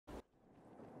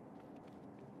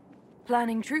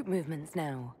planning troop movements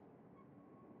now?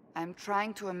 I'm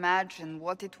trying to imagine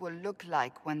what it will look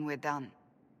like when we're done.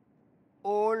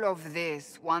 All of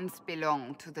this once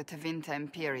belonged to the Tevinter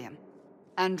Imperium.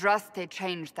 Andraste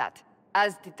changed that,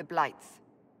 as did the Blights.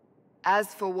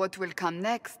 As for what will come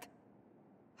next,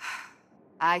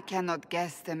 I cannot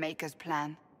guess the Maker's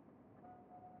plan.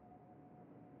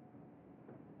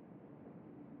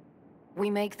 We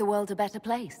make the world a better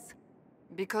place.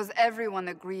 Because everyone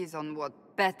agrees on what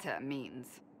better means.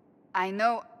 I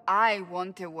know I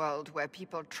want a world where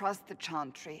people trust the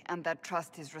Chantry and that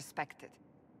trust is respected.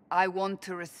 I want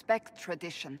to respect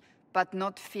tradition, but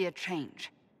not fear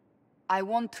change. I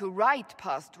want to right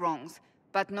past wrongs,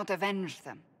 but not avenge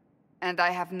them. And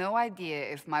I have no idea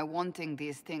if my wanting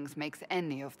these things makes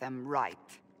any of them right.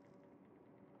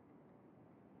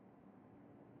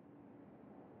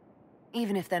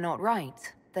 Even if they're not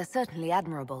right, they're certainly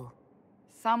admirable.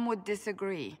 Some would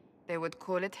disagree. They would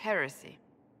call it heresy.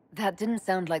 That didn't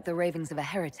sound like the ravings of a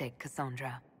heretic,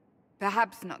 Cassandra.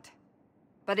 Perhaps not.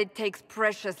 But it takes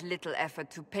precious little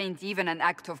effort to paint even an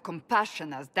act of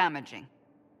compassion as damaging.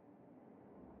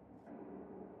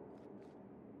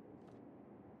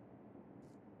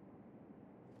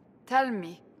 Tell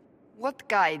me, what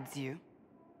guides you?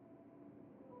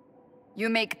 You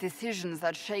make decisions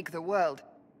that shake the world,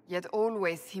 yet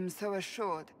always seem so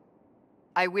assured.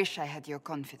 I wish I had your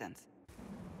confidence.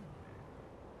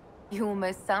 You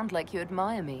almost sound like you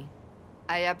admire me.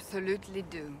 I absolutely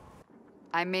do.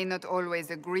 I may not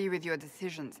always agree with your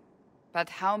decisions, but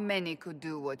how many could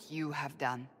do what you have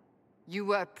done? You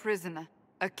were a prisoner,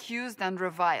 accused and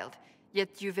reviled,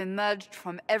 yet you've emerged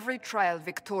from every trial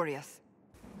victorious.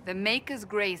 The Maker's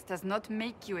grace does not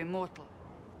make you immortal.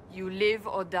 You live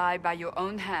or die by your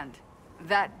own hand.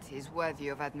 That is worthy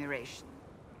of admiration.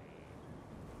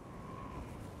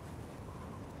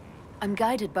 I'm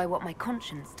guided by what my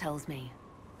conscience tells me.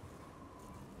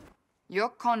 Your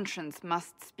conscience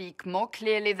must speak more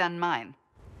clearly than mine.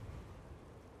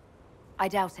 I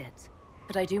doubt it,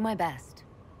 but I do my best.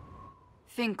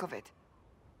 Think of it.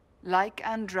 Like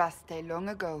Andraste long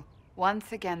ago,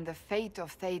 once again the fate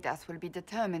of Thedas will be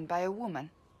determined by a woman.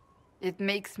 It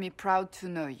makes me proud to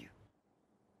know you.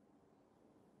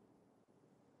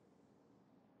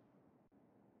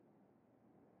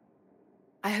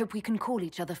 I hope we can call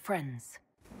each other friends.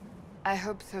 I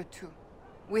hope so too.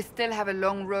 We still have a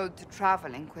long road to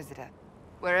travel, Inquisitor.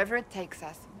 Wherever it takes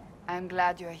us, I am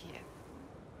glad you're here.